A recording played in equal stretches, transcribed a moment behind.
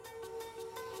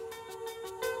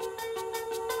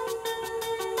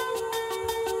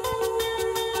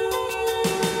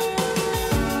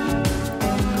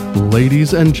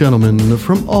Ladies and gentlemen,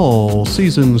 from All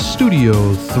Seasons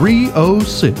Studio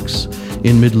 306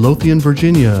 in Midlothian,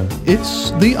 Virginia,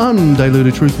 it's The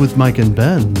Undiluted Truth with Mike and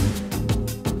Ben.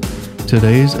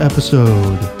 Today's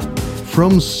episode,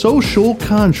 From Social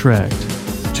Contract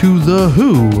to The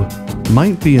Who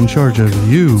Might Be in Charge of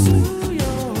You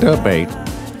DaBate.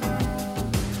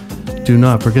 Do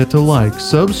not forget to like,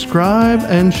 subscribe,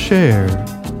 and share.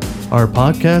 Our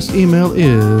podcast email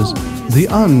is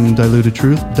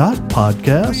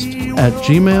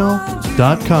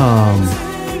theundilutedtruth.podcast@gmail.com.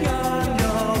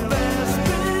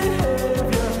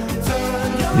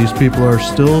 These people are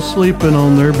still sleeping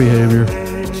on their behavior.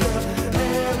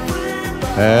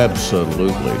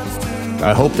 Absolutely.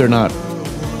 I hope they're not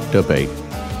DaBate.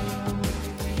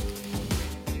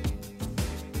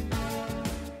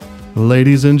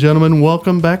 Ladies and gentlemen,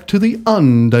 welcome back to The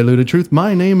Undiluted Truth.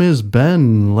 My name is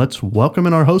Ben. Let's welcome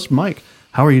in our host, Mike.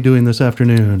 How are you doing this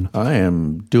afternoon? I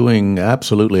am doing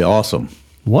absolutely awesome.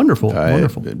 Wonderful,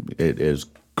 wonderful. It is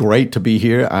great to be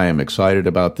here. I am excited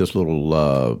about this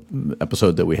little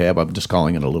episode that we have. I'm just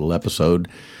calling it a little episode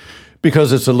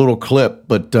because it's a little clip,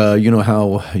 but you know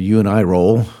how you and I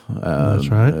roll. That's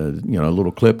right. A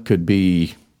little clip could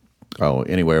be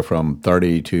anywhere from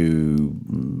 30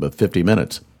 to 50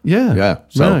 minutes. Yeah.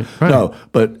 So, right. No,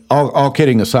 but all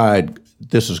kidding aside,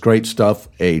 this is great stuff.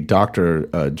 A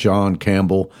Dr. John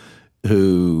Campbell,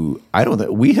 who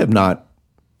we've not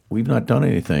done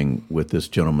anything with this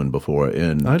gentleman before.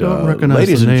 And I don't recognize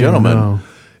ladies the name, and gentlemen, no.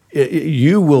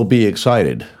 You will be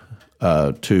excited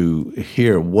to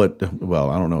hear what. Well,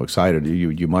 I don't know, excited.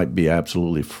 You might be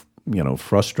absolutely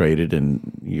frustrated,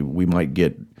 and we might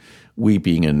get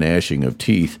weeping and gnashing of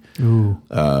teeth.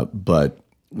 But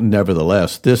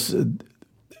nevertheless, this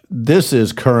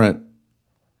is current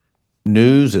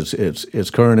news. It's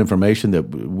current information that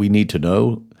we need to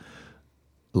know,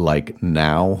 like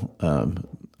now, a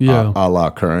la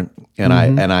current. And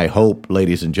I hope,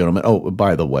 ladies and gentlemen. Oh,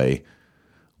 by the way,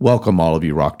 welcome all of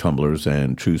you rock tumblers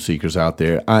and truth seekers out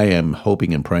there. I am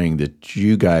hoping and praying that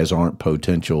you guys aren't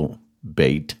potential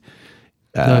bait.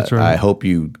 That's right. I hope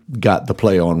you got the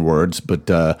play on words,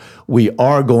 but we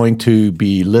are going to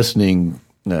be listening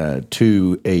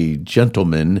to a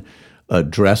gentleman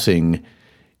addressing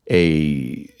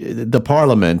the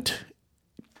Parliament.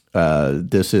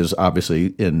 This is obviously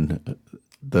in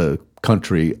the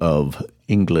country of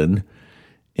England,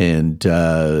 and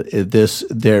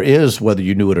there is, whether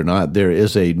you knew it or not, there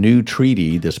is a new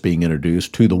treaty that's being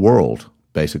introduced to the world,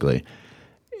 basically,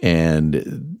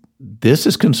 and this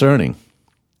is concerning.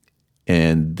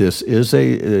 And this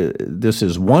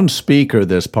is one speaker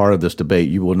that's part of this debate.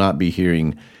 You will not be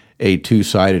hearing a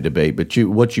two-sided debate, but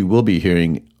what you will be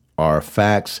hearing are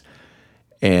facts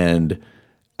and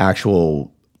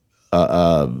actual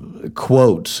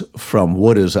quotes from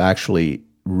what is actually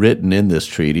written in this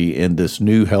treaty and this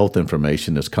new health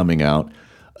information that's coming out,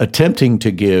 attempting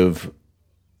to give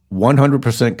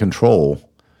 100% control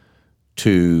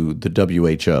to the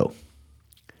WHO,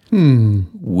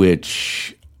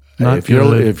 which... If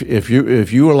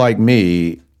you are like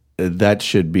me, that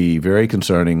should be very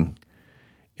concerning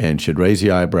and should raise the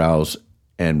eyebrows,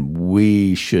 and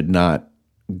we should not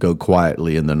go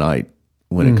quietly in the night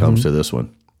when it comes to this one.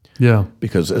 Yeah.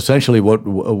 Because essentially what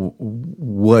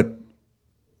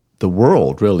the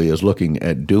world really is looking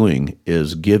at doing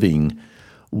is giving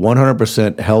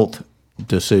 100% health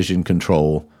decision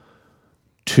control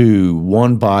to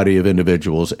one body of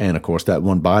individuals, and of course that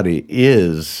one body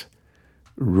is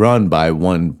run by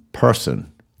one person.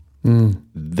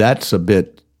 That's a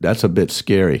bit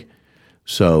scary.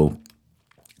 So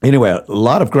anyway, a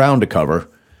lot of ground to cover.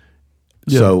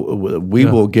 Yeah. So we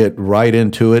will get right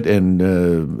into it.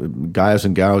 And guys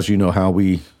and gals, you know how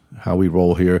we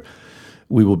roll here.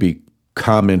 We will be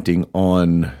commenting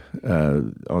on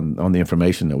the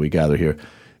information that we gather here.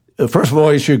 First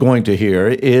voice you're going to hear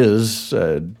is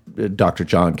Dr.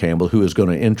 John Campbell, who is going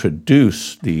to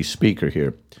introduce the speaker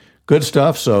here. Good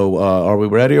stuff. So are we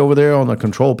ready over there on the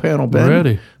control panel,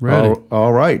 Ben? Ready.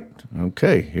 All right.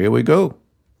 Okay, here we go.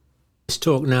 This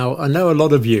talk now, I know a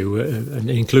lot of you,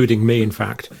 including me, in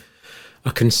fact,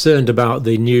 are concerned about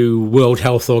the new World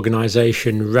Health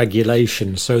Organization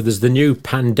regulations. So there's the new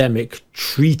pandemic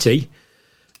treaty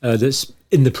that's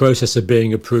in the process of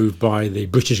being approved by the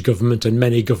British government and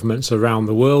many governments around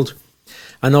the world.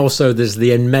 And also there's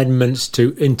the amendments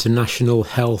to international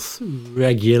health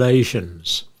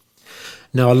regulations.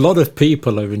 Now, a lot of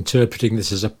people are interpreting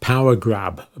this as a power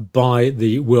grab by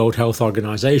the World Health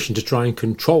Organization to try and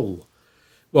control,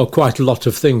 well, quite a lot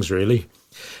of things, really.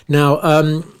 Now,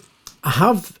 I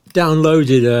have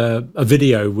downloaded a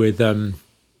video with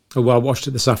Well, I watched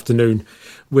it this afternoon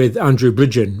with Andrew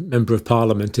Bridgen, Member of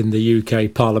Parliament in the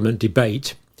UK Parliament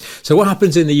debate. So what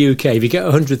happens in the UK, if you get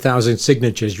 100,000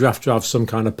 signatures, you have to have some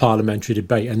kind of parliamentary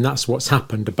debate, and that's what's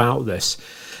happened about this.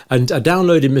 And I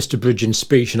downloaded Mr. Bridgen's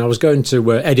speech, and I was going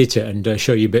to edit it and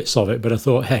show you bits of it, but I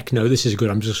thought, heck, no, this is good.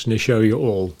 I'm just going to show you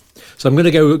all. So I'm going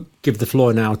to go give the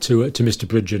floor now to Mr.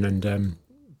 Bridgen, and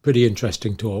pretty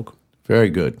interesting talk. Very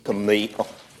good. From the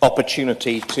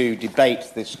opportunity to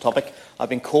debate this topic. I've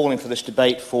been calling for this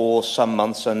debate for some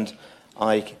months, and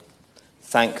I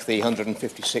thank the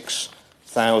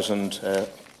 156,000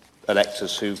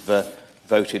 electors who've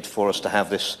voted for us to have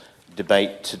this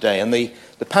debate today. And the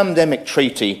pandemic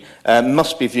treaty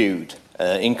must be viewed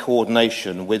in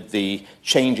coordination with the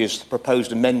changes,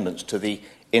 proposed amendments to the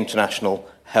international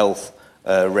health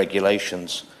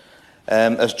regulations.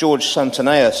 As George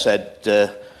Santanea said,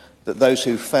 that those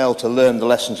who fail to learn the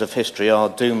lessons of history are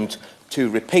doomed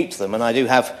to repeat them. And I do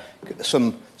have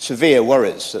some severe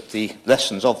worries that the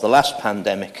lessons of the last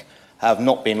pandemic have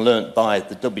not been learnt by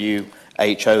the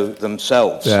WHO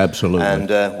themselves. Absolutely.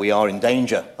 And we are in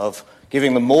danger of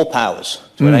giving them more powers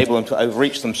to enable them to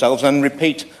overreach themselves and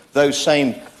repeat those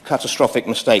same catastrophic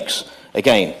mistakes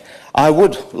again. I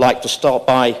would like to start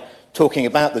by talking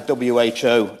about the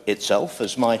WHO itself.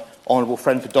 As my honourable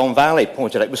friend for Don Valley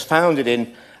pointed out, it was founded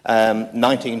in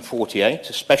 1948,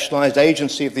 a specialised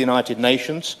agency of the United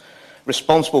Nations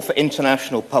responsible for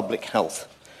international public health.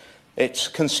 It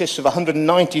consists of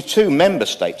 192 member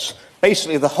states,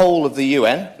 basically the whole of the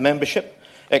UN membership,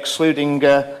 excluding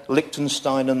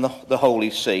Liechtenstein and the Holy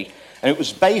See. And it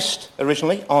was based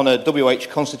originally on a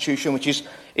WH constitution, which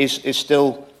is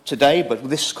still today, but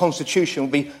this constitution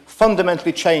will be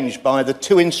fundamentally changed by the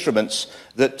two instruments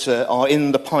that are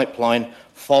in the pipeline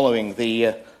following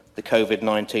the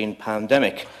COVID-19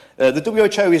 pandemic. The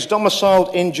WHO is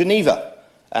domiciled in Geneva,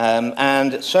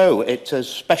 and so it has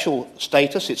special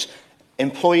status. Its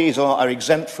employees are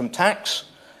exempt from tax,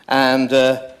 and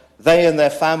they and their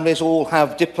families all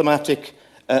have diplomatic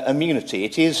immunity.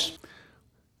 It is...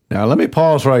 Now, let me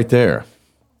pause right there.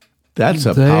 Their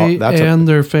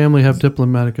family have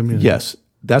diplomatic immunity. Yes,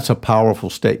 that's a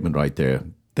powerful statement right there.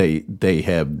 They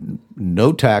have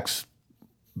no tax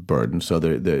burden, so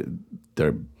they're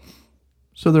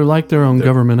like their own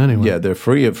government anyway. Yeah, they're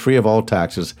free of all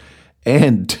taxes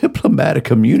and diplomatic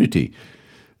immunity.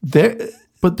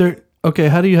 Okay,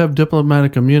 how do you have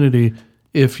diplomatic immunity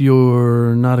if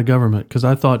you're not a government? Because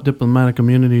I thought diplomatic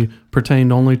immunity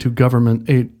pertained only to government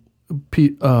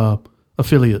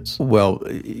affiliates. Well,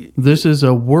 this is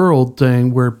a world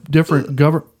thing where different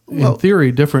in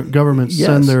theory, different governments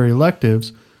send their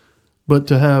electives, but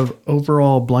to have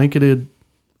overall blanketed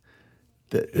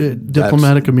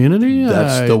diplomatic immunity?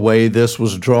 That's the way this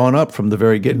was drawn up from the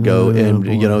very get-go. And,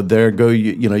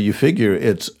 you figure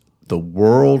it's the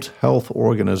World Health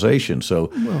Organization.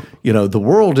 So, the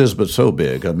world is but so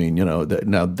big. I mean,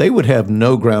 now they would have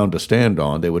no ground to stand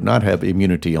on. They would not have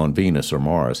immunity on Venus or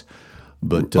Mars.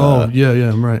 But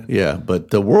I'm right. Yeah, but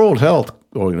the World Health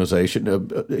Organization,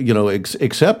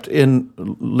 except in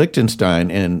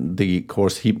Liechtenstein and the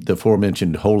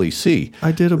aforementioned Holy See.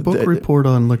 I did a book report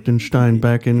on Liechtenstein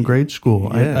back in grade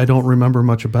school. Yeah. I don't remember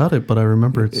much about it, but I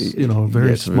remember it's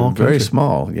very small country. Very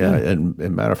small, yeah. And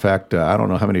matter of fact, I don't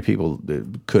know how many people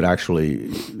could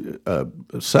actually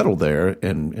settle there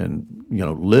and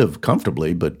live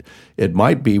comfortably, but it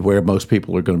might be where most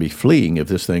people are going to be fleeing if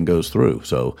this thing goes through.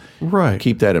 So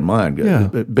keep that in mind. Yeah.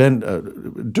 Ben,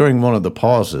 during one of the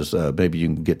pauses, maybe you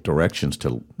can get directions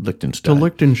to Liechtenstein. To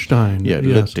Liechtenstein. Yeah,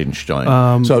 yes.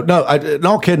 Liechtenstein. So, no,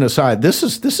 all kidding aside, this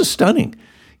is stunning.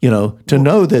 To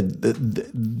know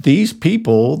that these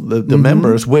people, the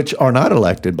members, which are not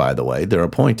elected, by the way, they're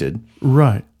appointed.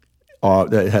 Right.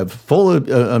 That have full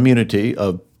immunity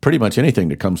of pretty much anything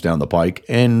that comes down the pike,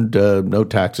 and no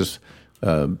taxes,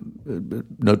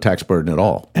 no tax burden at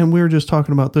all. And we were just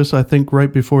talking about this, I think,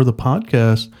 right before the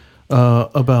podcast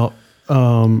about.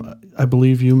 I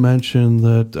believe you mentioned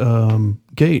that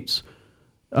Gates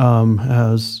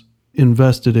has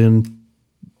invested in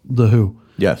the WHO.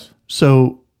 Yes.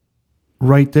 So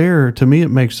right there, to me, it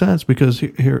makes sense because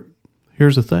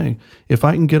here's the thing: if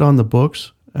I can get on the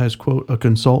books as quote a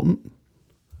consultant.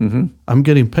 I'm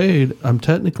getting paid. I'm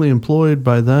technically employed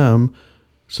by them,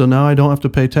 so now I don't have to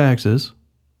pay taxes.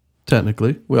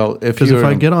 Technically, well, if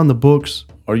I get on the books,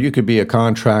 or you could be a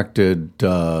contracted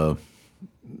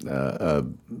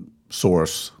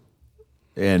source,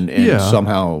 and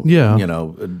somehow,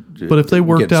 But if they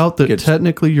worked out that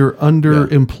technically you're under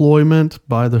employment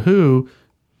by the WHO,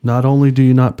 not only do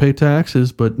you not pay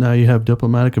taxes, but now you have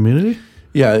diplomatic immunity.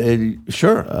 Yeah,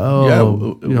 sure.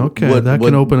 Oh, okay. That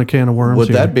can open a can of worms. Would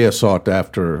here. that be a sought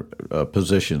after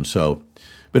position? So,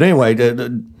 but anyway,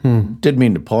 didn't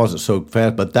mean to pause it so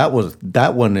fast. But that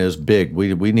one is big.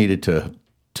 We needed to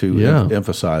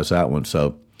emphasize that one.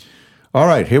 So, all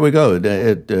right, here we go.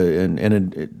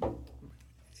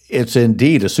 It's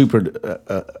indeed a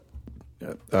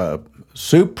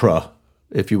supra,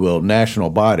 if you will, national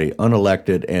body,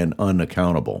 unelected and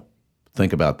unaccountable.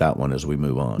 Think about that one as we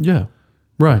move on. Yeah,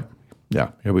 right.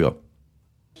 Yeah, here we go.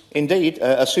 Indeed,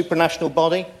 a supranational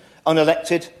body,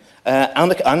 unelected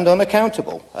and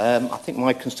unaccountable. I think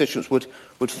my constituents would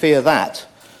fear that.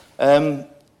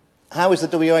 How is the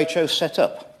WHO set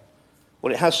up?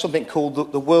 Well, it has something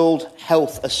called the World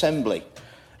Health Assembly.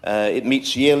 It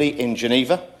meets yearly in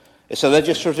Geneva. It's a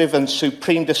legislative and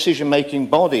supreme decision-making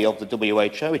body of the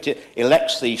WHO. It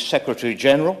elects the Secretary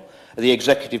General, the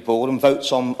Executive Board, and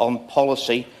votes on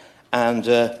policy of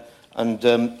the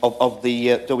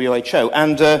WHO.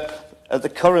 And the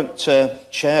current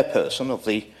chairperson of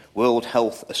the World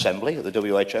Health Assembly at the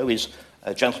WHO is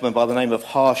a gentleman by the name of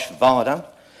Harsh Vardhan.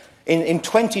 In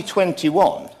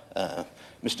 2021,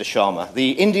 Mr. Sharma,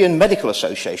 the Indian Medical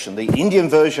Association, the Indian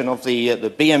version of the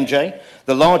BMJ,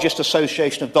 the largest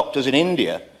association of doctors in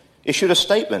India, issued a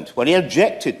statement where he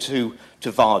objected to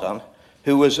Vardhan,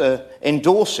 who was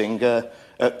endorsing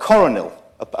Coronil,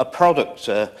 a product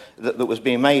that was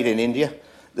being made in India.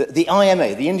 The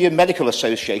IMA, the Indian Medical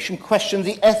Association, questioned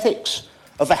the ethics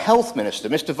of a health minister,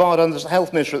 Mr. Vardhan, the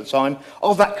health minister at the time,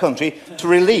 of that country, to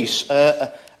release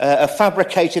a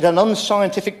fabricated and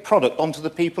unscientific product onto the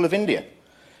people of India.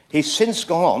 He's since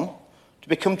gone on to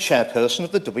become chairperson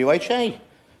of the WHO,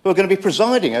 who are going to be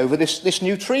presiding over this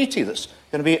new treaty that's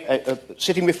going to be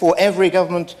sitting before every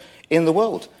government in the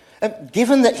world.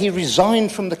 Given that he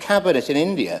resigned from the cabinet in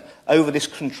India over this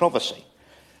controversy,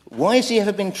 why has he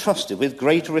ever been trusted with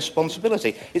greater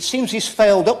responsibility? It seems he's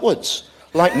failed upwards,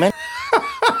 like many.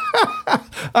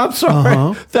 I'm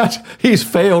sorry. That he's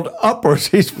failed upwards.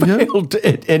 He's failed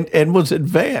and was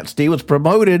advanced. He was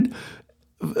promoted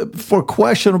for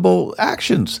questionable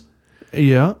actions.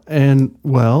 Yeah, and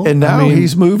now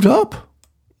he's moved up.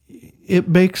 It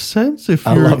makes sense if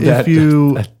that.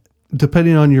 you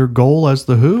depending on your goal as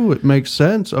the WHO, it makes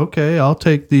sense. Okay, I'll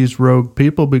take these rogue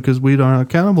people because we aren't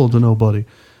accountable to nobody.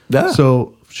 Yeah.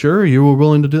 So sure, you were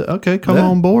willing to do that. Okay, come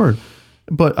on board.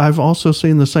 But I've also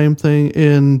seen the same thing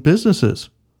in businesses,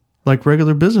 like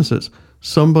regular businesses.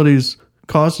 Somebody's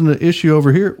causing an issue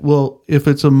over here. Well, if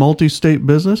it's a multi-state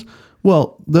business,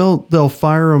 well, they'll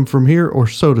fire them from here, or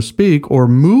so to speak, or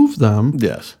move them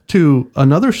to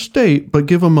another state, but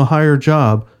give them a higher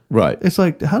job. Right. It's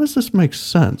like, how does this make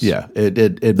sense? Yeah.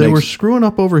 They were screwing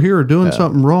up over here or doing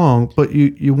something wrong, but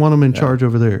you want them in charge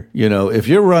over there. You know, if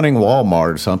you're running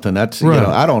Walmart or something, that's, right.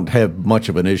 I don't have much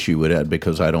of an issue with that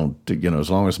because I don't, as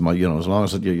long as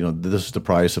this is the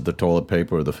price of the toilet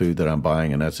paper or the food that I'm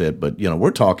buying and that's it. But,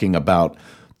 we're talking about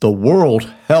the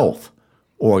World Health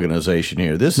Organization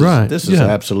here. This is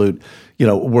absolute,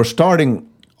 we're starting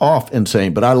off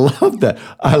insane, but I love that.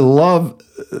 I love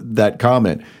that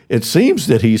comment. It seems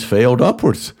that he's failed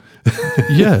upwards.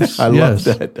 Yes. I love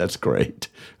that. That's great.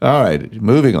 All right,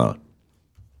 moving on.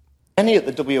 Any at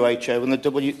the WHO and the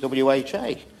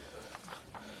WHA.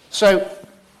 So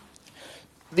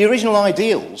the original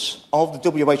ideals of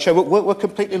the WHO were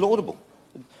completely laudable.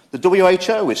 The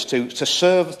WHO is to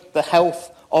serve the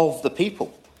health of the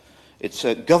people. It's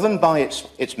governed by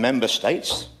its member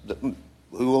states who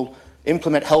will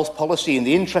implement health policy in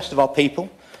the interest of our people.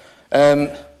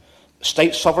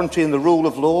 State sovereignty and the rule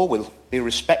of law will be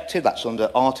respected. That's under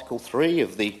Article 3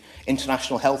 of the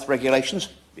International Health Regulations,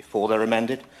 before they're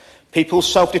amended. People's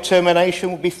self-determination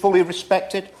will be fully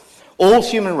respected. All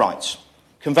human rights,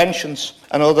 conventions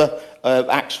and other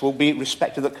acts will be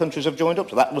respected that countries have joined up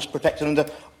to. That was protected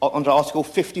under Article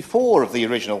 54 of the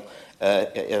original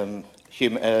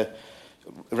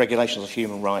Regulations of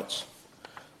Human Rights.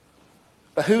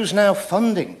 But who's now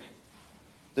funding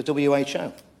the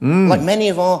WHO? Like many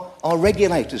of our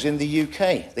regulators in the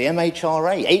UK, the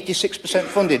MHRA, 86%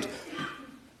 funded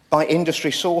by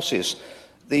industry sources.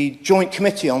 The Joint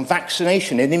Committee on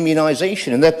Vaccination and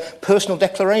Immunisation, in their personal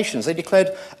declarations, they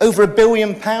declared over £1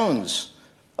 billion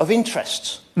of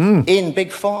interests in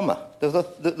Big Pharma,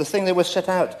 the thing they were set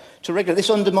out to regulate. This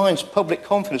undermines public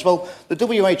confidence. Well, the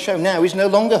WHO now is no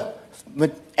longer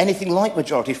anything like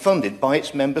majority funded by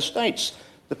its member states,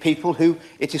 the people who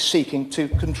it is seeking to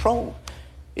control.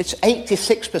 It's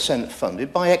 86%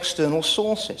 funded by external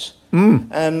sources.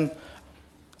 I'm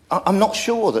not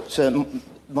sure that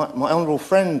my honourable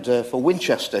friend for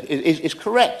Winchester is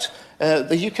correct.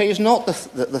 The UK is not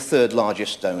the third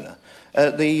largest donor.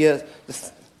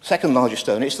 second largest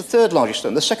donor. It's the third largest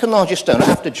donor. The second largest donor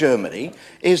after Germany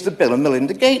is the Bill and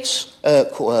Melinda Gates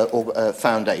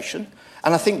Foundation.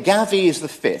 And I think Gavi is the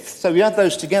fifth. So you add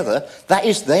those together,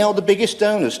 they are the biggest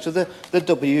donors to the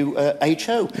WHO.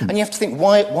 And you have to think,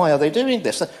 why are they doing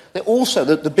this? They're also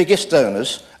the biggest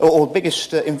donors or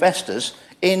biggest investors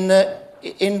in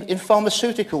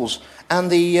pharmaceuticals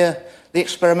and the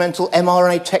experimental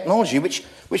mRNA technology, which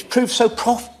proved so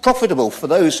profitable for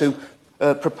those who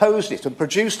proposed it and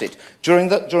produced it during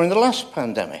the last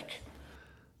pandemic.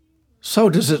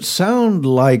 So does it sound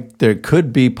like there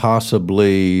could be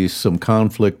possibly some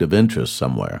conflict of interest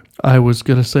somewhere? I was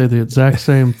going to say the exact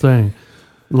same thing.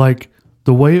 Like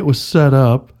the way it was set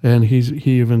up, and he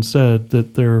even said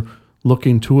that they're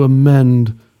looking to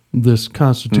amend this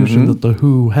constitution that the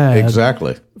WHO had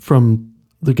exactly from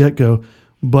the get-go.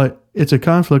 But it's a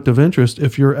conflict of interest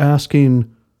if you're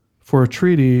asking for a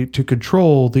treaty to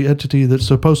control the entity that's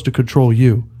supposed to control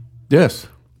you. Yes.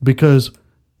 Because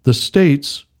the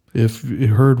states, if you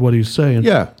heard what he's saying,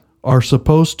 are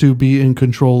supposed to be in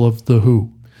control of the WHO.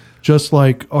 Just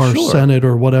like our Senate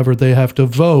or whatever, they have to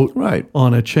vote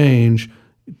on a change,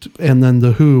 and then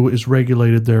the WHO is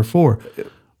regulated therefore.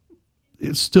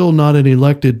 It's still not an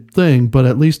elected thing, but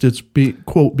at least it's,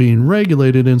 quote, being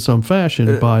regulated in some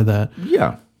fashion by that.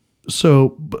 Yeah.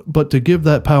 So, but to give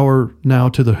that power now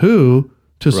to the WHO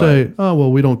to say, oh,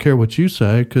 well, we don't care what you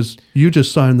say because you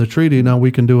just signed the treaty, now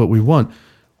we can do what we want.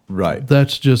 Right.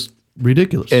 That's just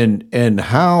ridiculous. And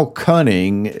how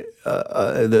cunning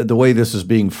the way this is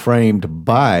being framed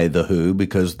by the WHO,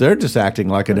 because they're just acting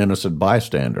like an innocent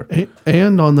bystander.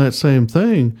 And on that same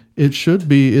thing, it should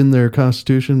be in their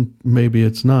constitution. Maybe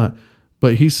it's not.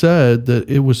 But he said that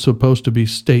it was supposed to be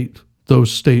state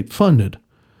funded,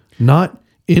 not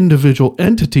individual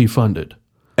entity funded.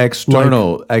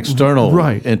 External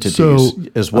entities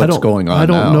is what's going on now. I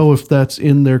don't know if that's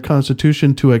in their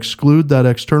constitution to exclude that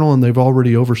external, and they've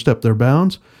already overstepped their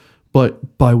bounds.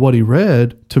 But by what he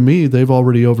read, to me, they've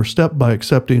already overstepped by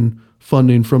accepting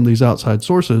funding from these outside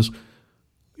sources,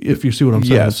 if you see what I'm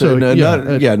saying. Yes. So,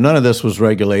 none of this was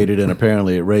regulated, and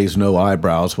apparently it raised no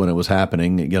eyebrows when it was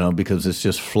happening, because it's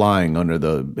just flying under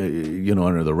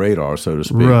the radar, so to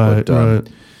speak. Right.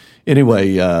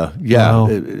 Anyway, Wow.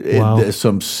 There's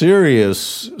some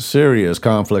serious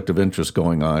conflict of interest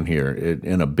going on here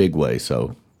in a big way.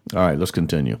 So, all right, let's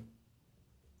continue.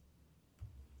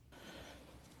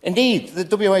 Indeed, the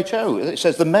WHO, it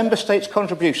says the member states'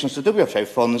 contributions to WHO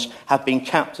funds have been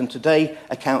capped and today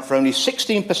account for only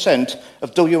 16%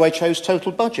 of WHO's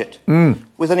total budget,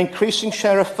 with an increasing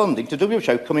share of funding to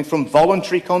WHO coming from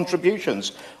voluntary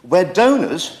contributions, where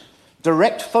donors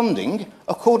direct funding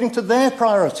according to their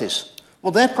priorities.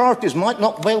 Well, their priorities might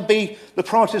not well be the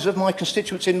priorities of my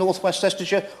constituents in North West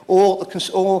Leicestershire or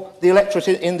the electorate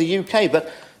in the UK,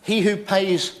 but he who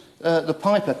pays the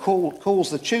piper calls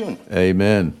the tune.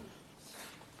 Amen.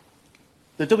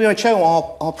 The WHO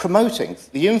are promoting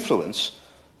the influence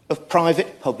of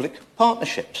private-public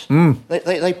partnerships.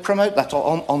 They promote that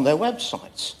on their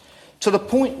websites to the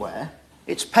point where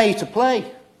it's pay to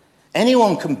play.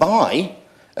 Anyone can buy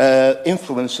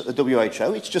influence at the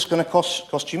WHO. It's just going to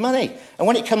cost you money. And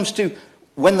when it comes to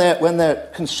when they're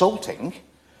consulting,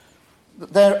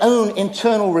 their own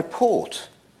internal report,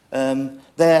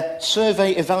 their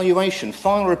survey evaluation,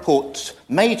 final report,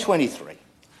 May 23,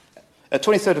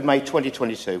 23rd of May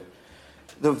 2022,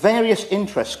 the various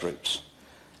interest groups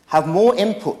have more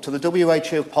input to the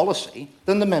WHO policy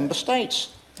than the member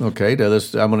states. Okay, I'm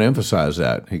going to emphasize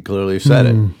that. He clearly said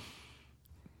it.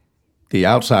 The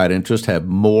outside interests have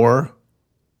more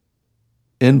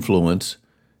influence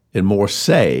and more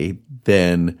say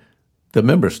than the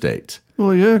member states.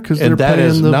 Well, yeah, because they're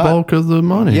paying the bulk of the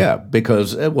money. Yeah,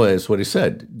 because it's what he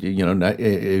said.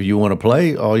 If you want to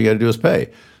play, all you got to do is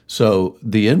pay. So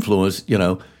the influence,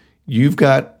 you've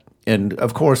got, and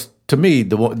of course, to me,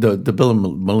 the Bill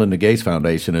and Melinda Gates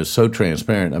Foundation is so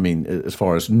transparent. I mean, as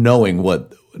far as knowing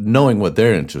what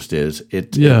their interest is,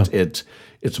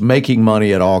 it's making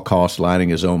money at all costs, lining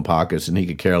his own pockets, and he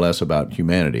could care less about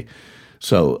humanity.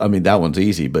 So, I mean, that one's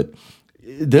easy. But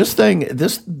this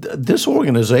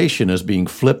organization is being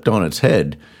flipped on its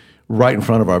head right in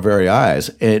front of our very eyes.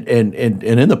 And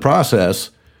in the process,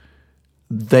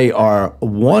 they are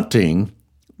wanting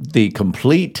the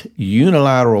complete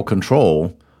unilateral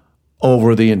control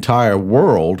over the entire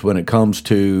world when it comes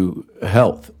to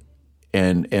health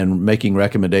and making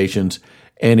recommendations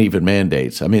and even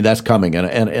mandates. I mean, that's coming,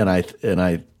 and I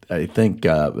think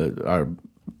our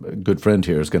good friend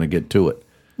here is going to get to it.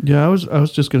 Yeah, I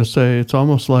was just going to say it's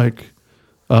almost like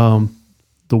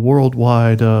the the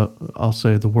worldwide, I'll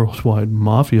say the worldwide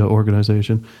mafia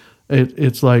organization.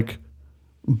 It's like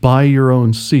buy your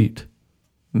own seat.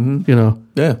 Mm-hmm.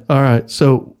 Yeah. All right.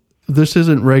 So this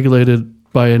isn't regulated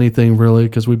by anything really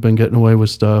because we've been getting away with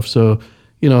stuff. So,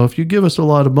 if you give us a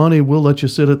lot of money, we'll let you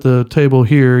sit at the table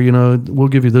here. We'll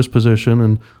give you this position,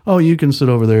 and you can sit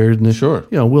over there. And Sure.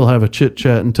 We'll have a chit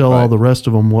chat and tell all the rest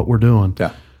of them what we're doing.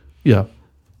 Yeah. Yeah.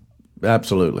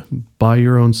 Absolutely. Buy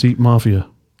your own seat mafia.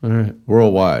 All right.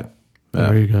 Worldwide. Yeah.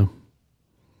 There you go.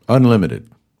 Unlimited.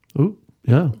 Ooh,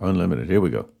 yeah. Unlimited. Here we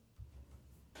go.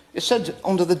 It said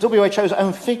under the WHO's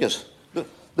own figures,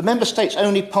 the member states'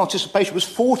 only participation was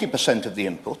 40% of the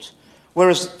input,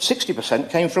 whereas 60%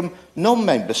 came from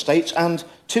non-member states and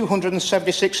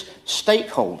 276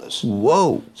 stakeholders.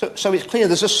 Whoa. So it's clear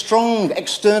there's a strong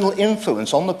external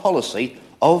influence on the policy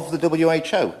of the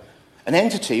WHO, an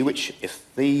entity which, if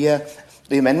the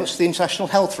amendments to the International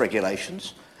Health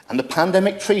Regulations and the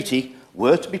Pandemic Treaty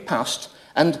were to be passed,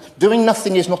 and doing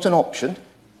nothing is not an option.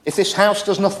 If this House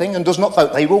does nothing and does not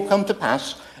vote, they will come to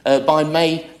pass by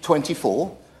May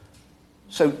 24.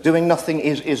 So doing nothing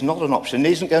is not an option.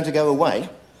 It isn't going to go away.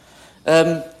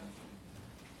 And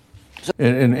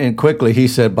quickly, he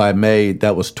said by May,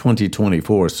 that was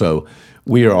 2024. So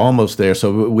we are almost there.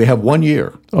 So we have 1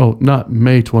 year. Oh, not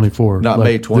May 24. Not like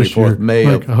May 24th. May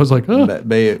like, I was like,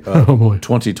 May oh boy.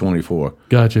 2024.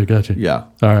 Gotcha. Yeah.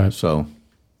 All right. So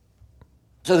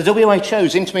the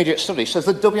WHO's intermediate study says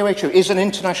the WHO is an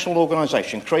international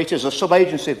organisation created as a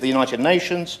sub-agency of the United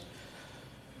Nations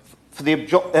for the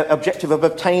objective of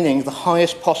obtaining the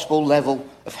highest possible level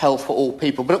of health for all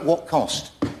people. But at what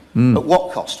cost? At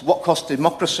what cost? What cost to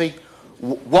democracy?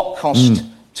 What cost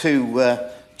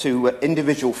to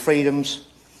individual freedoms?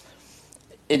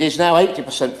 It is now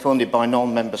 80% funded by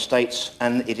non-member states,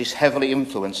 and it is heavily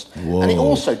influenced. Whoa. And it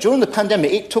also, during the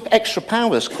pandemic, it took extra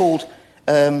powers called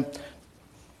the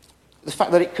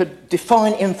fact that it could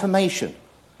define information.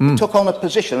 It took on a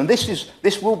position, and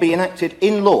this will be enacted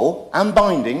in law and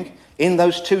binding in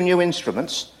those two new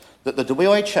instruments, that the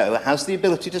WHO has the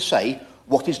ability to say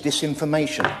what is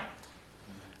disinformation.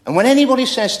 And when anybody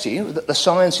says to you that the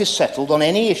science is settled on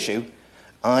any issue,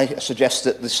 I suggest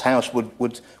that this House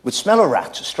would smell a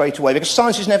rat straight away, because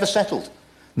science is never settled.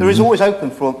 There is always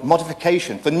open for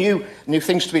modification, for new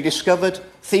things to be discovered,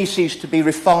 theses to be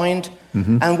refined.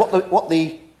 And what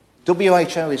the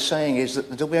WHO is saying is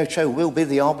that the WHO will be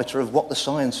the arbiter of what the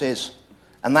science is,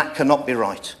 and that cannot be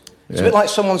right. It's a bit like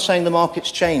someone saying the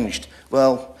market's changed.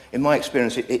 Well, in my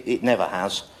experience, it never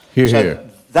has. Here.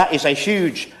 That is a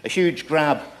huge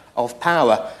grab of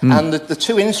power. And the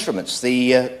two instruments,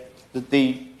 the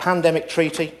Pandemic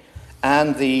Treaty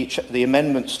and the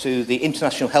amendments to the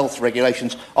International Health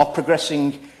Regulations, are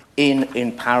progressing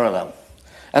in parallel.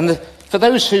 And for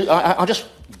those who, I just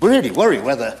really worry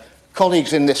whether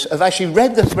colleagues in this have actually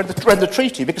read the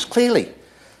treaty, because clearly,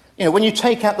 when you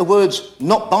take out the words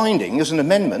 "not binding" as an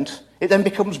amendment, it then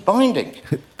becomes binding.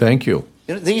 Thank you.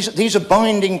 These are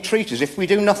binding treaties. If we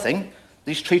do nothing,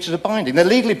 these treaties are binding. They're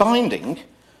legally binding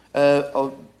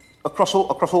across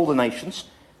all the nations.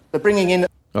 They're bringing in.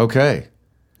 Okay.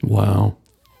 Wow.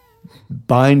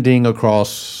 Binding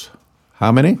across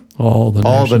how many? All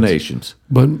the nations.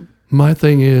 But my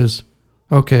thing is,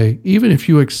 okay, even if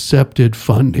you accepted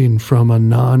funding from a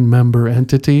non-member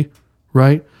entity,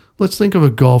 right? Let's think of a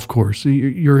golf course.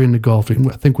 You're into golfing.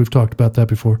 I think we've talked about that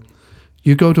before.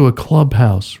 You go to a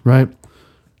clubhouse, right?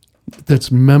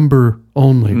 That's member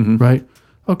only, right?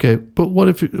 Okay, but what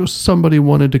if somebody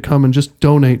wanted to come and just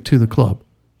donate to the club?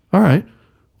 All right,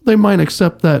 they might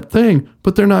accept that thing,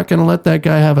 but they're not going to let that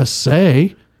guy have a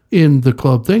say in the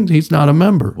club thing. He's not a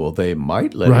member. Well, they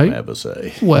might let him have a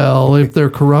say. Well, if they're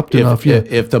corrupt enough, yeah.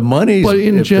 If the money's... But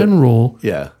in general,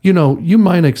 you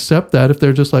might accept that if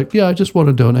they're just like, yeah, I just want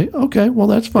to donate. Okay, well,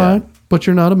 that's fine. But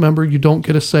you're not a member. You don't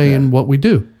get a say in what we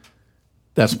do.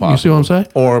 That's possible. You see what I'm saying?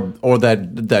 Or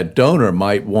that donor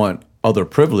might want other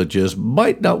privileges,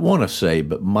 might not want to say,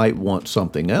 but might want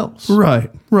something else.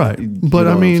 Right. But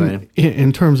I mean,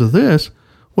 in terms of this,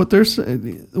 what they're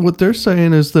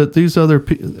saying is that these other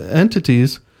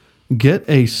entities get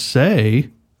a say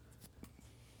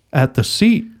at the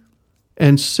seat,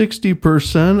 and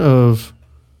 60% of,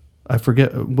 I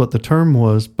forget what the term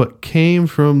was, but came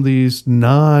from these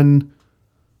non-member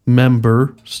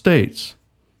states.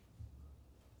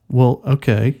 Well,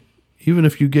 okay, even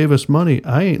if you gave us money,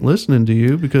 I ain't listening to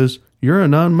you because you're a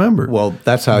non-member. Well,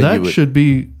 that's how that should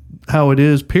be how it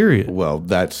is, period. Well,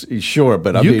 that's sure,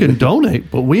 but I mean, you can donate,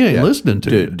 but we ain't listening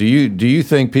to you. Do you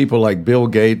think people like Bill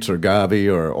Gates or Gavi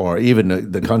or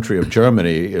even the country of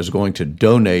Germany is going to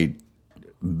donate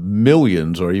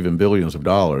millions or even billions of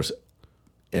dollars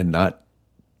and not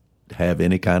have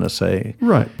any kind of say.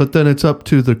 Right, but then it's up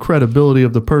to the credibility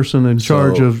of the person in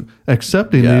charge of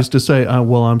accepting these to say,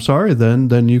 well, I'm sorry,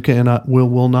 then you cannot,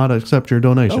 will not accept your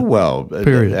donation. Oh, well,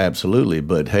 period. Absolutely,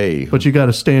 but hey. But you got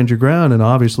to stand your ground, and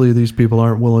obviously these people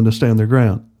aren't willing to stand their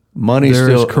ground.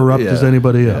 They're as corrupt as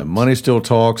anybody else. Money still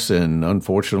talks, and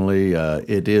unfortunately,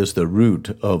 it is the root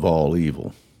of all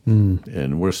evil.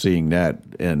 And we're seeing that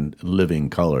in living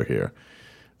color here.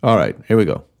 All right, here we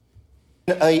go.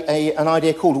 An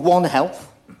idea called One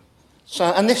Health. So,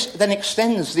 and this then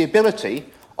extends the ability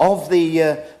of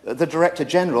the Director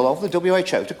General of the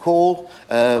WHO to call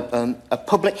a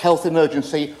public health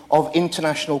emergency of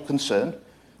international concern,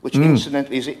 which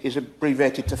incidentally is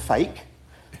abbreviated to FAKE.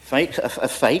 A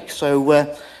fake. So,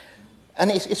 and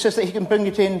it says that he can bring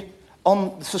it in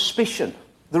on the suspicion,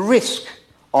 the risk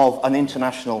of an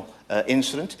international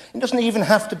incident. It doesn't even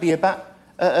have to be about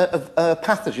a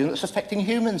pathogen that's affecting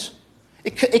humans.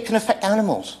 It can affect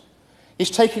animals.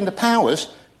 He's taking the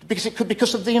powers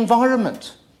because of the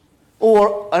environment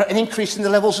or an increase in the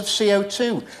levels of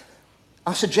CO2.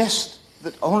 I suggest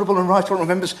that honourable and right honourable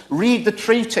members read the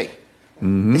treaty.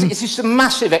 It's just a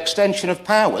massive extension of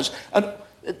powers. And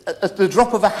at the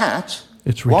drop of a hat,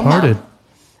 it's retarded. Man,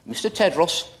 Mr.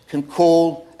 Tedros can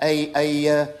call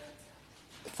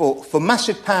for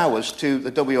massive powers to the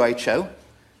WHO,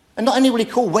 and not only will he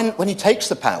call when he takes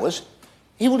the powers,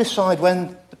 he will decide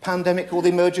when the pandemic or the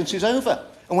emergency is over,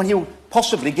 and when he will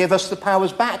possibly give us the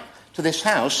powers back to this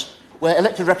House, where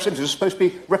elected representatives are supposed to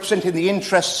be representing the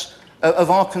interests of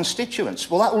our constituents.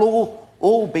 Well, that will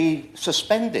all be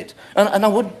suspended, and I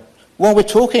would. While we're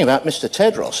talking about Mr.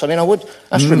 Tedros, I would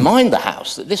just remind the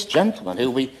House that this gentleman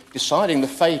who will be deciding the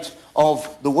fate of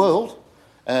the world,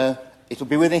 it'll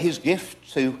be within his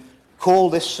gift to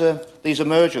call these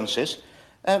emergencies.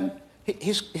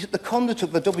 The conduct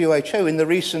of the WHO in the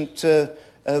recent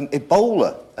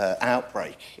Ebola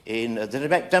outbreak in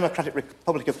the Democratic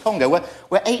Republic of Congo,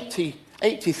 where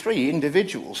 83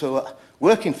 individuals who are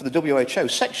working for the WHO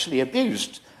sexually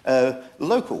abused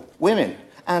local women,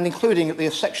 and including the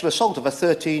sexual assault of a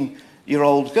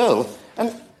 13-year-old girl,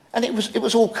 and it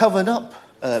was all covered up,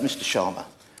 Mr. Sharma,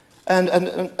 and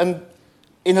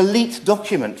in a leaked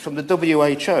document from the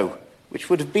WHO, which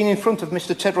would have been in front of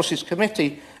Mr. Tedros's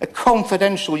committee, a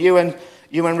confidential UN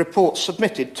report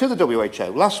submitted to the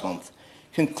WHO last month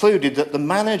concluded that the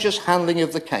manager's handling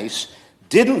of the case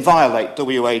didn't violate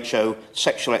WHO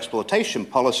sexual exploitation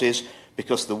policies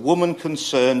because the woman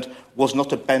concerned was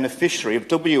not a beneficiary of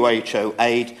WHO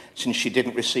aid since she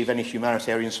didn't receive any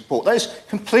humanitarian support. That is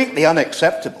completely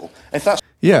unacceptable. If that's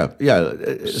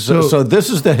So this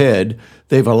is the head.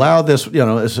 They've allowed this,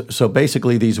 so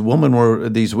basically these women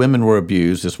were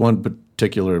abused. This one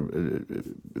particular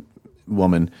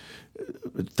woman,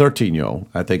 13-year-old,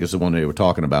 I think is the one they were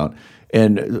talking about.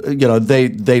 And,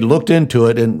 they looked into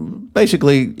it, and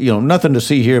basically, nothing to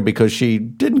see here because she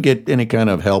didn't get any kind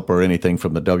of help or anything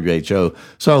from the WHO.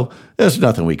 So there's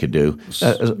nothing we could do.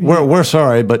 We're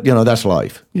sorry, but, that's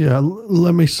life. Yeah,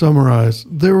 let me summarize.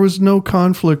 There was no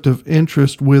conflict of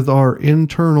interest with our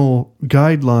internal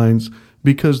guidelines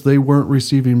because they weren't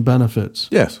receiving benefits.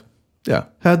 Yes, yeah.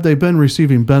 Had they been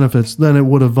receiving benefits, then it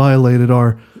would have violated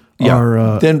our...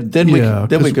 Yeah. Then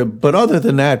we could. But other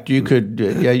than that, you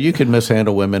could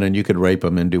mishandle women and you could rape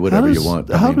them and do whatever you want.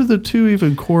 How do the two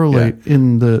even correlate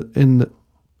in the?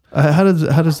 How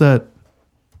does that?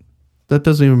 That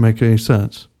doesn't even make any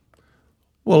sense.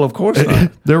 Well, of course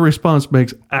not. Their response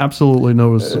makes absolutely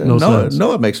no sense.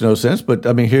 No, it makes no sense. But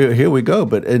I mean, here we go.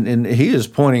 But and he is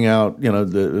pointing out,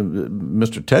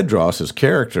 Mr. Tedros's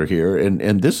character here,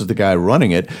 and this is the guy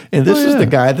running it, and this is the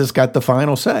guy that's got the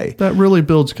final say. That really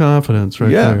builds confidence,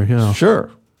 right there. Yeah, sure.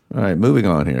 All right, moving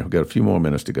on here. We've got a few more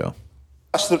minutes to go.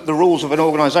 That's the rules of an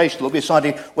organisation. They'll be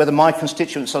deciding whether my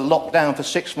constituents are locked down for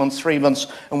 6 months, 3 months,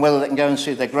 and whether they can go and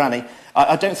see their granny.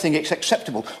 I don't think it's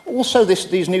acceptable. Also,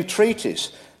 these new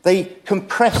treaties, they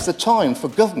compress the time for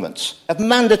governments of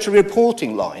mandatory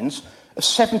reporting lines of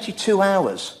 72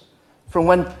 hours from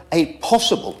when a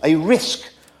risk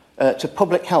to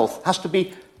public health has to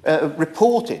be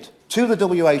reported to the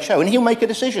WHO, and he'll make a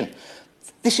decision.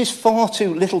 This is far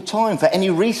too little time for any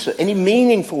research, any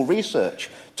meaningful research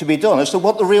to be done as to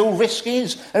what the real risk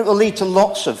is, and it will lead to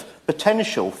lots of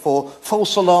potential for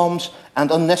false alarms and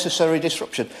unnecessary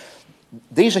disruption.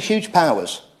 These are huge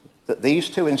powers that these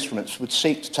two instruments would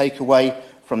seek to take away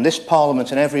from this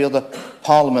Parliament and every other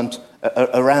Parliament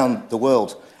around the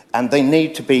world, and they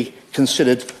need to be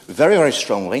considered very, very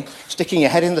strongly. Sticking your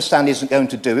head in the sand isn't going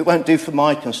to do. It won't do for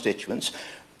my constituents.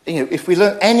 If we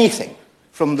learn anything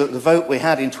from the vote we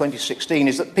had in 2016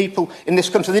 is that people in this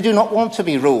country, they do not want to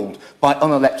be ruled by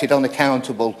unelected,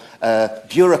 unaccountable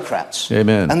bureaucrats.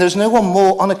 Amen. And there's no one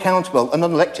more unaccountable and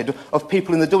unelected of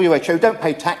people in the WHO who don't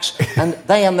pay tax, and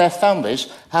they and their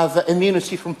families have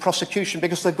immunity from prosecution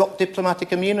because they've got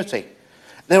diplomatic immunity.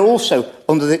 They're also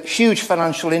under the huge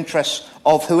financial interests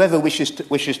of whoever wishes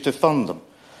to fund them.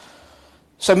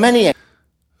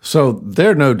 So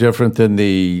they're no different than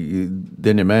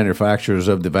the manufacturers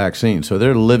of the vaccine. So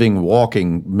they're living,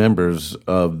 walking members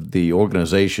of the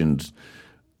organizations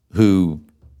who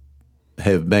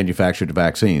have manufactured the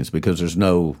vaccines, because there's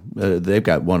no, they've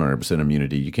got 100%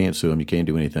 immunity. You can't sue them. You can't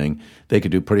do anything. They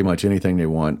could do pretty much anything they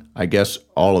want. I guess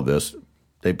all of this,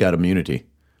 they've got immunity,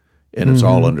 and it's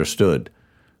all understood,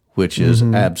 which is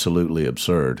absolutely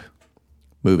absurd.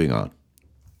 Moving on.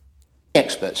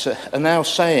 Experts are now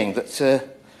saying that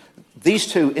these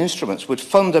two instruments would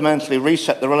fundamentally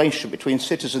reset the relationship between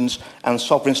citizens and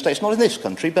sovereign states, not in this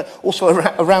country, but also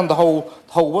around the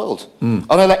whole world.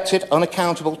 Unelected,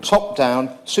 unaccountable, top-down,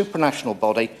 supranational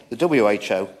body, the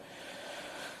WHO.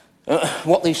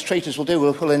 What these treaties will do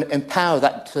will empower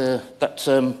that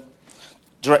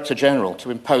Director General to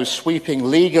impose sweeping,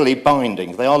 legally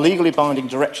binding, they are legally binding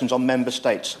directions on member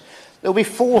states. They'll be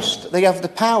forced, they have the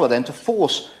power then to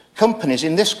force companies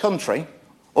in this country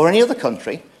or any other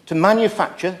country to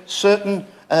manufacture certain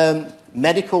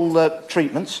medical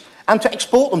treatments and to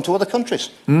export them to other countries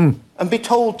and be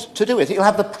told to do it. It'll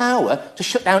have the power to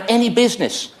shut down any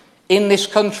business in this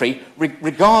country,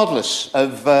 regardless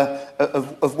of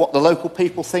what the local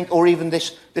people think or even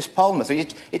this Parliament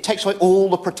thinks. It takes away all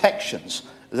the protections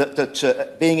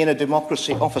that being in a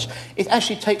democracy offers. It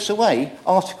actually takes away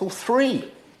Article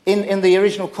 3 in the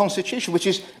original Constitution, which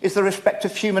is the respect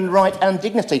of human right and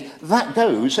dignity. That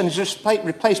goes and is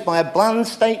replaced by a bland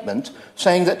statement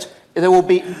saying that there will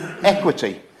be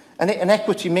equity. And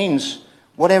equity means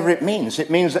whatever it means.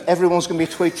 It means that everyone's going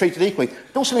to be treated equally.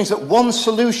 It also means that one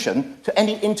solution to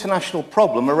any international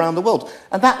problem around the world.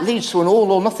 And that leads to an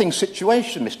all-or-nothing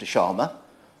situation, Mr. Sharma,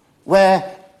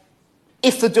 where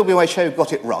if the WHO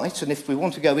got it right, and if we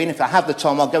want to go in, if I have the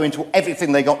time, I'll go into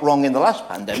everything they got wrong in the last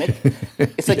pandemic.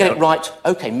 If they get it right,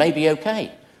 okay, maybe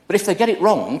okay. But if they get it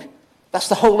wrong, that's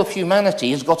the whole of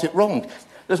humanity has got it wrong.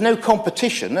 There's no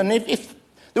competition, and if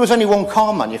there was only one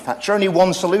car manufacturer, only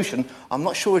one solution, I'm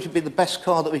not sure it would be the best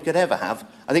car that we could ever have.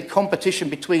 I think competition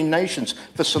between nations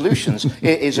for solutions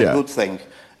is a good thing.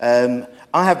 I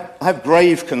have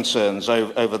grave concerns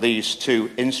over these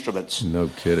two instruments. No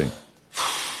kidding.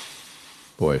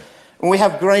 Boy. And we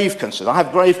have grave concerns. I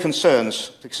have grave concerns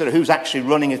to consider who's actually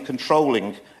running and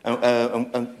controlling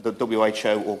the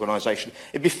WHO organisation.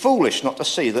 It'd be foolish not to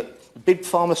see that big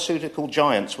pharmaceutical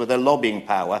giants with their lobbying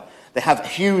power, they have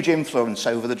huge influence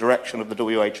over the direction of the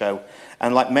WHO.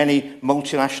 And like many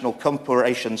multinational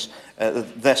corporations,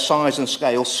 their size and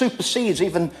scale supersedes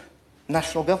even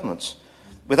national governments.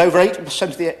 With over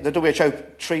 80% of the WHO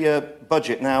three-year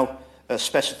budget now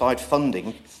specified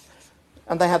funding,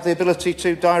 and they have the ability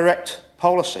to direct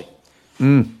policy.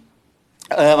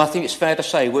 I think it's fair to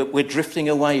say we're drifting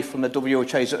away from the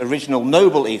WHO's original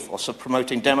noble ethos of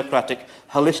promoting democratic,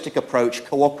 holistic approach,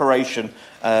 cooperation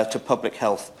to public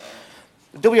health.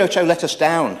 The WHO let us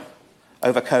down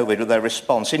over COVID with their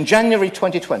response. In January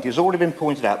 2020, as already been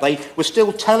pointed out, they were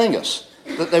still telling us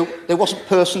that there wasn't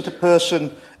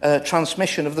person-to-person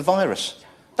transmission of the virus.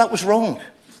 That was wrong.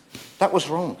 That was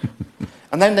wrong.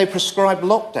 And then they prescribed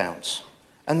lockdowns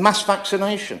and mass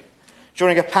vaccination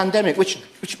during a pandemic which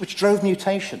drove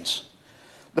mutations.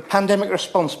 The pandemic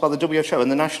response by the WHO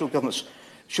and the national governments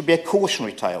should be a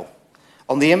cautionary tale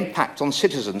on the impact on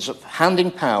citizens of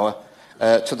handing power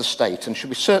to the state, and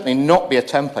should certainly not be a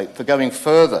template for going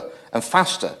further and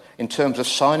faster in terms of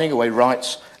signing away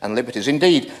rights and liberties.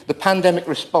 Indeed, the pandemic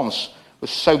response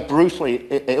was so brutally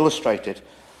illustrated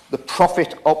the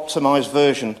profit-optimised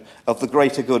version of the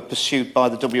greater good pursued by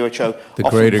the WHO. The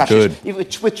greater good.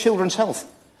 With children's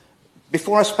health.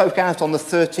 Before I spoke out on the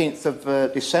 13th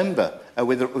of December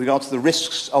with regard to the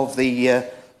risks of the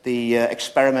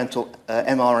experimental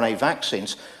mRNA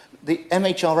vaccines, the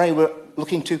MHRA were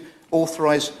looking to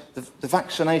authorise the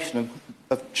vaccination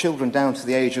of children down to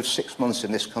the age of 6 months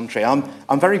in this country.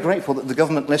 I'm very grateful that the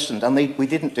government listened, and we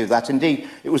didn't do that. Indeed,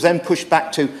 it was then pushed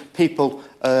back to people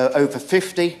over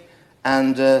 50,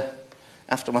 and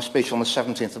after my speech on the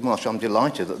 17th of March, I'm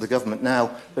delighted that the government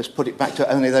now has put it back to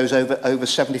only those over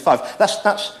 75.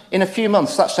 That's in a few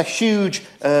months, that's a huge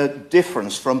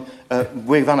difference from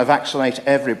we're going to vaccinate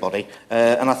everybody,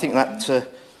 and I think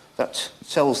that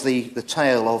tells the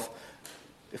tale of,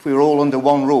 if we were all under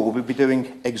one rule, we'd be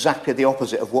doing exactly the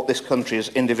opposite of what this country has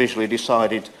individually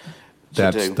decided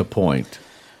That's do. the point.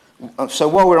 So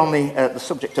while we're on the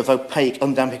subject of opaque,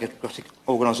 undemocratic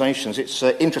organisations, it's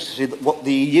interesting to see what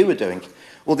the EU are doing.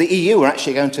 Well, the EU are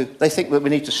actually they think that we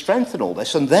need to strengthen all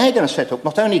this, and they're going to set up,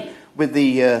 not only will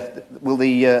the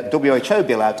WHO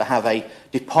be allowed to have a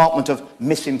department of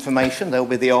misinformation, they'll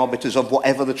be the arbiters of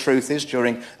whatever the truth is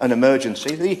during an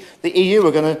emergency. The EU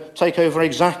are going to take over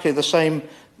exactly the same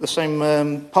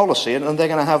policy, and they're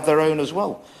going to have their own as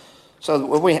well. So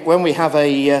when we have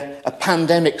a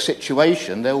pandemic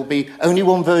situation, there will be only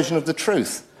one version of the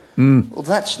truth. Well,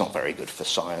 that's not very good for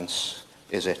science,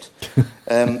 is it?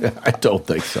 I don't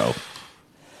think so.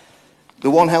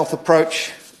 The One Health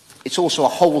approach, it's also a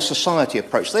whole society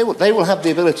approach. They will have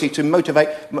the ability to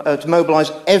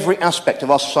mobilise every aspect of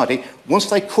our society.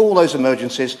 Once they call those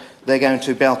emergencies, they're going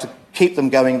to be able to keep them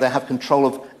going. They have control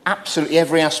of absolutely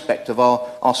every aspect of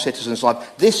our citizens'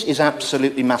 life. This is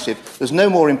absolutely massive. There's no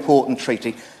more important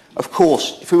treaty. Of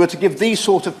course, if we were to give these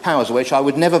sort of powers, which I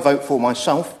would never vote for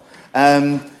myself,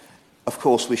 of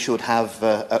course we should have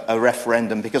a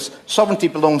referendum, because sovereignty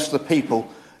belongs to the people.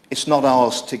 It's not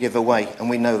ours to give away, and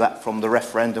we know that from the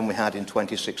referendum we had in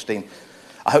 2016.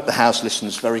 I hope the House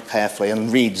listens very carefully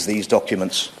and reads these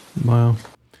documents. Wow.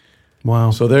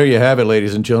 So there you have it,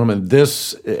 ladies and gentlemen.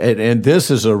 This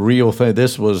is a real thing.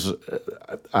 This was,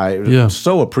 I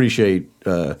so appreciate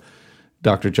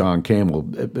Dr. John Campbell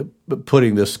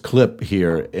putting this clip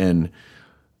here, and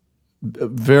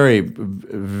very,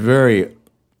 very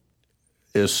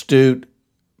astute,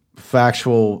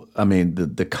 factual. I mean,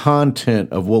 the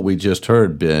content of what we just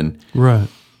heard, Ben, right,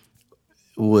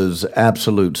 was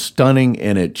absolute stunning,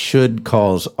 and it should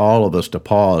cause all of us to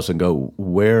pause and go,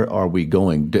 where are we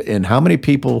going? And how many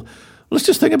people, let's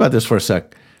just think about this for a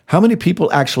sec. How many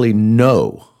people actually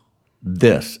know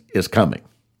this is coming?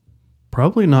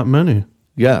 Probably not many.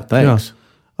 Yeah, thanks.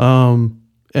 Yeah.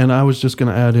 And I was just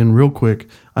going to add in real quick,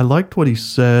 I liked what he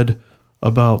said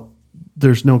about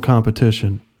there's no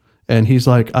competition. And he's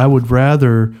like, I would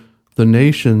rather the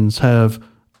nations have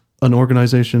an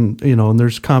organization, and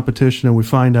there's competition, and we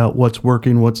find out what's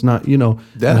working, what's not, and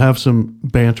have some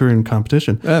banter and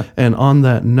competition. Yeah. And on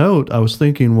that note, I was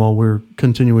thinking while we're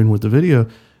continuing with the video,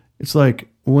 it's like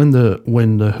when the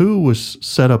WHO was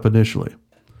set up initially,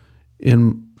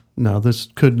 now this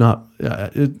could not,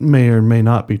 it may or may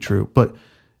not be true, but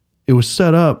it was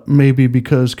set up maybe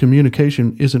because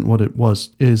communication isn't what it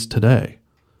is today.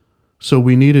 So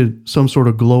we needed some sort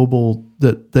of global,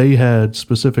 that they had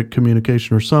specific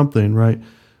communication or something, right,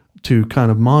 to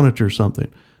kind of monitor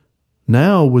something.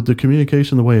 Now, with the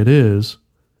communication the way it is,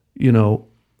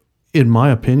 in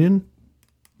my opinion,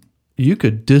 you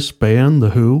could disband the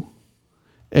WHO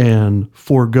and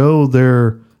forego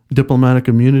their diplomatic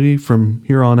immunity from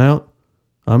here on out.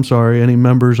 I'm sorry, any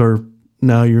members you're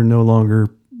no longer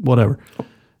whatever.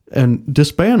 And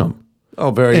disband them. Oh,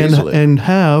 very easily. And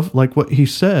have, like what he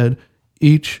said,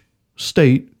 each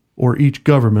state or each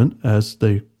government, as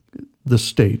the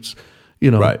states,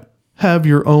 right, have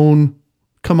your own,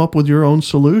 come up with your own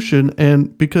solution.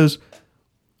 And because,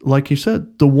 like he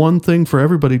said, the one thing for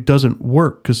everybody doesn't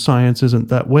work, because science isn't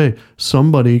that way.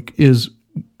 Somebody is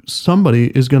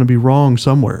going to be wrong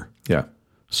somewhere. Yeah.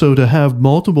 So to have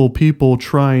multiple people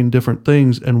trying different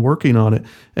things and working on it,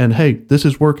 and hey, this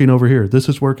is working over here, this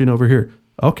is working over here.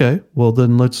 Okay, well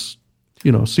then let's,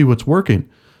 see what's working.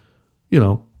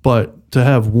 But to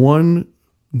have one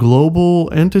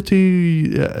global entity,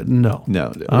 no.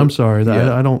 I'm sorry,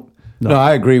 I don't. No,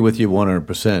 I agree with you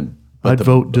 100%. I'd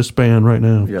vote disband right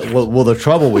now. Yeah. Well, the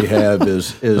trouble we have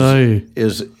is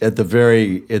at the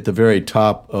very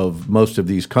top of most of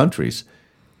these countries,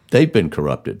 they've been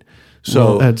corrupted.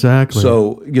 So exactly.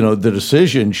 So the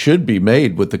decision should be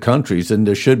made with the countries, and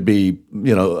there should be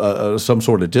some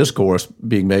sort of discourse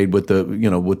being made with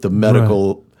the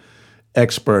medical. Right.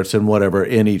 Experts and whatever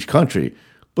in each country,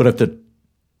 but if the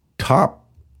top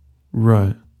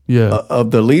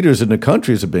of the leaders in the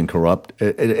countries have been corrupt,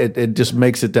 it just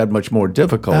makes it that much more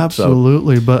difficult.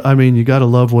 Absolutely, but I mean, you got to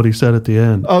love what he said at the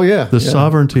end. Oh yeah, the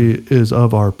sovereignty is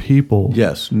of our people.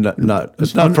 Yes,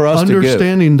 it's not for us to give.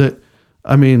 Understanding that,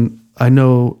 I mean, I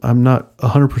know I'm not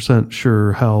 100%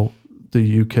 sure how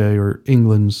the UK or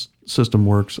England's system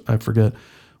works. I forget,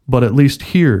 but at least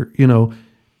here,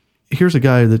 here's a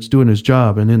guy that's doing his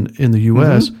job, and in the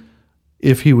U.S.,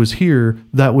 if he was here,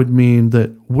 that would mean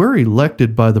that we're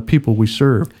elected by the people we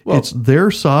serve. Well, it's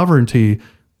their sovereignty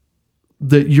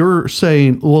that you're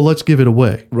saying, well, let's give it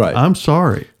away. Right. I'm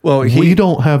sorry. Well, we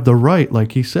don't have the right,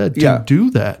 like he said, to do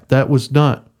that. That was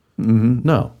not...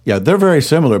 No. Yeah, they're very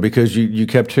similar because you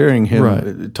kept hearing him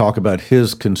Right. talk about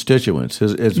his constituents.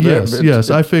 Yes,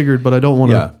 I figured, but I don't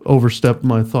want to overstep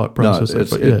my thought No,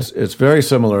 process. it's very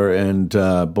similar, and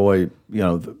boy,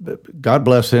 God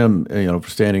bless him, for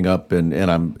standing up, and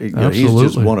he's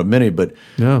just one of many. But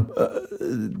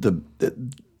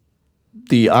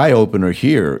the eye opener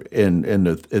here, and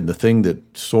the thing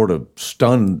that sort of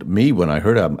stunned me when I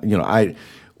heard it,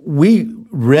 we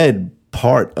read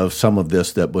part of some of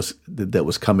this that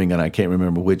was coming, and I can't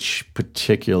remember which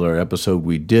particular episode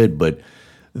we did, but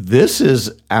this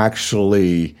is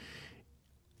actually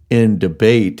in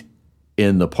debate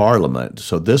in the Parliament.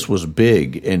 So this was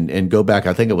big, and go back,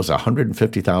 I think it was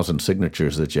 150,000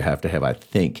 signatures that you have to have, I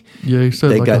think. Yeah, he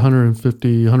said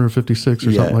 150, 156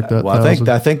 or something like that. Well,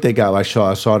 I think they got, I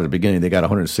saw it at the beginning, they got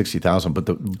 160,000, but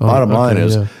the bottom line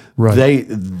is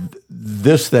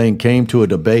this thing came to a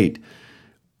debate.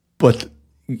 But,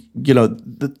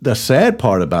 the sad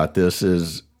part about this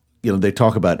is, they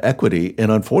talk about equity,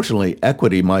 and unfortunately,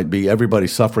 equity might be everybody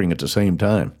suffering at the same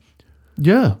time.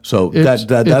 Yeah. So that's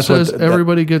it says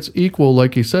everybody gets equal,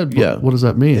 like he said. But what does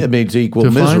that mean? It means equal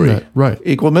Define misery. that. Right.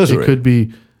 Equal misery. It could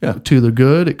be to the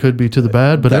good, it could be to the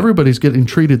bad, but everybody's getting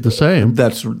treated the same.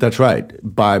 That's right.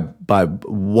 By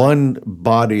one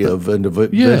body of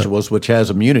individuals which has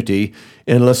immunity,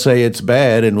 and let's say it's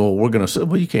bad, and we're going to say,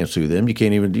 you can't sue them. You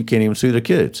can't even sue their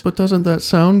kids. But doesn't that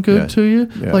sound good to you?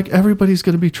 Yeah. Like everybody's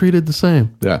going to be treated the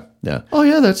same. Yeah. Yeah. Oh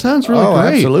yeah, that sounds really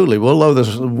great. Absolutely. We'll lower the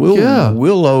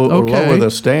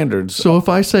standards. So if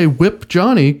I say whip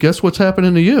Johnny, guess what's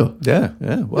happening to you? Yeah.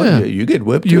 Well, you get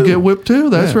whipped too. You get whipped too.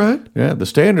 That's right. Yeah. The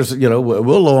standards, we'll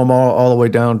lower them all the way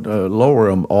down, to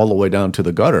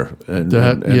the gutter. And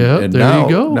there you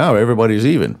go. Now everybody's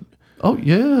even. Oh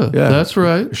yeah. That's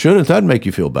right. Shouldn't that make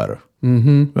you feel better?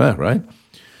 Mm-hmm. Yeah, right.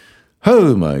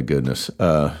 Oh my goodness.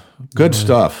 Good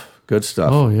stuff. Good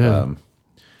stuff. Oh yeah.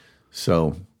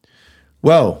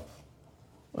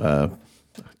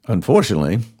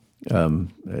 Unfortunately,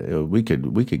 we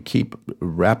could keep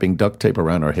wrapping duct tape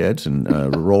around our heads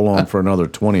and roll on for another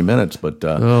 20 minutes, but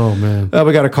oh man,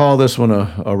 we got to call this one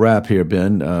a wrap here,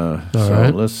 Ben.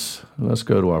 Right. Let's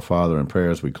go to our Father in prayer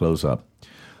as we close up.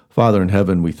 Father in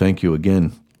heaven, we thank you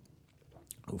again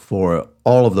for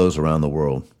all of those around the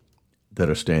world that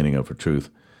are standing up for truth.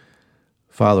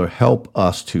 Father, help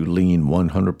us to lean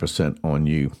 100% on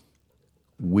you.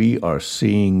 We are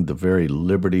seeing the very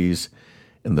liberties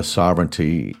and the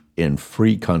sovereignty in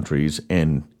free countries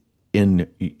and in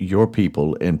your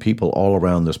people and people all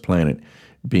around this planet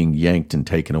being yanked and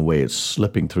taken away. It's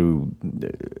slipping through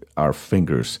our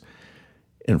fingers.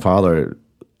 And Father,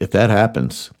 if that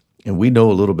happens, and we know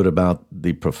a little bit about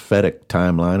the prophetic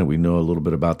timeline, and we know a little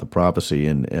bit about the prophecy,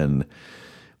 and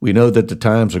we know that the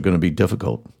times are going to be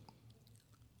difficult.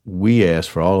 We ask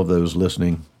for all of those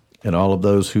listening and all of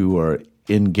those who are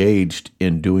engaged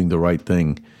in doing the right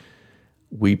thing.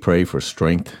 We pray for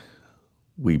strength.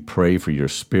 We pray for your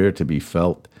spirit to be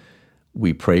felt.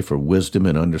 We pray for wisdom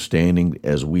and understanding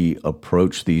as we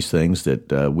approach these things,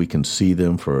 that we can see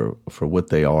them for what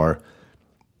they are.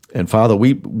 And Father,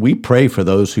 we pray for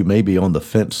those who may be on the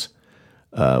fence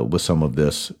with some of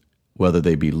this, whether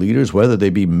they be leaders, whether they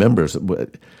be members.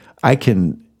 I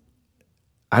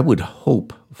would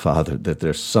hope, Father, that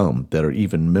there's some that are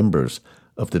even members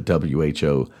of the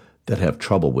WHO that have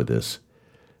trouble with this.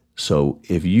 So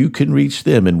if you can reach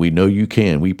them, and we know you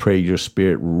can, we pray your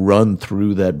spirit run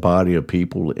through that body of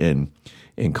people and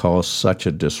cause such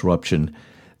a disruption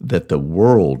that the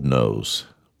world knows.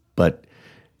 But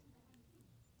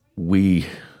we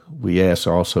ask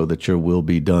also that your will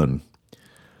be done.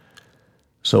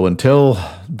 So until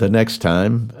the next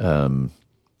time, and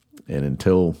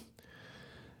until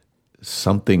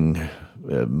something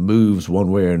moves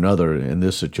one way or another in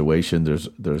this situation,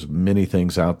 there's many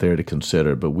things out there to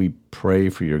consider, but we pray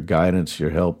for your guidance,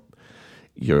 your help,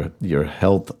 your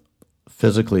health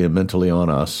physically and mentally on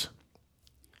us,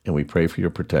 and we pray for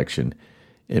your protection,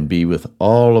 and be with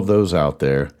all of those out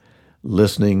there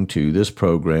listening to this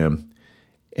program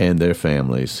and their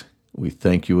families. We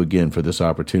thank you again for this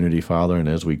opportunity, Father, and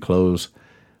as we close,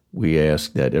 we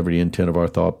ask that every intent of our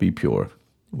thought be pure.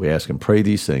 We ask and pray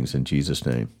these things in Jesus'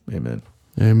 name. Amen.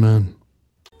 Amen.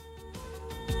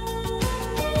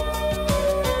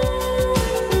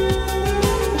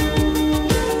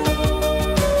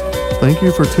 Thank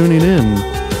you for tuning in.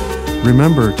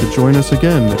 Remember to join us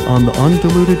again on The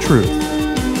Undiluted Truth.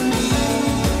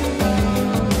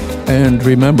 And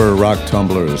remember, rock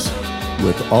tumblers,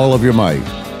 with all of your might,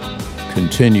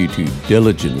 continue to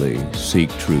diligently seek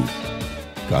truth.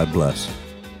 God bless.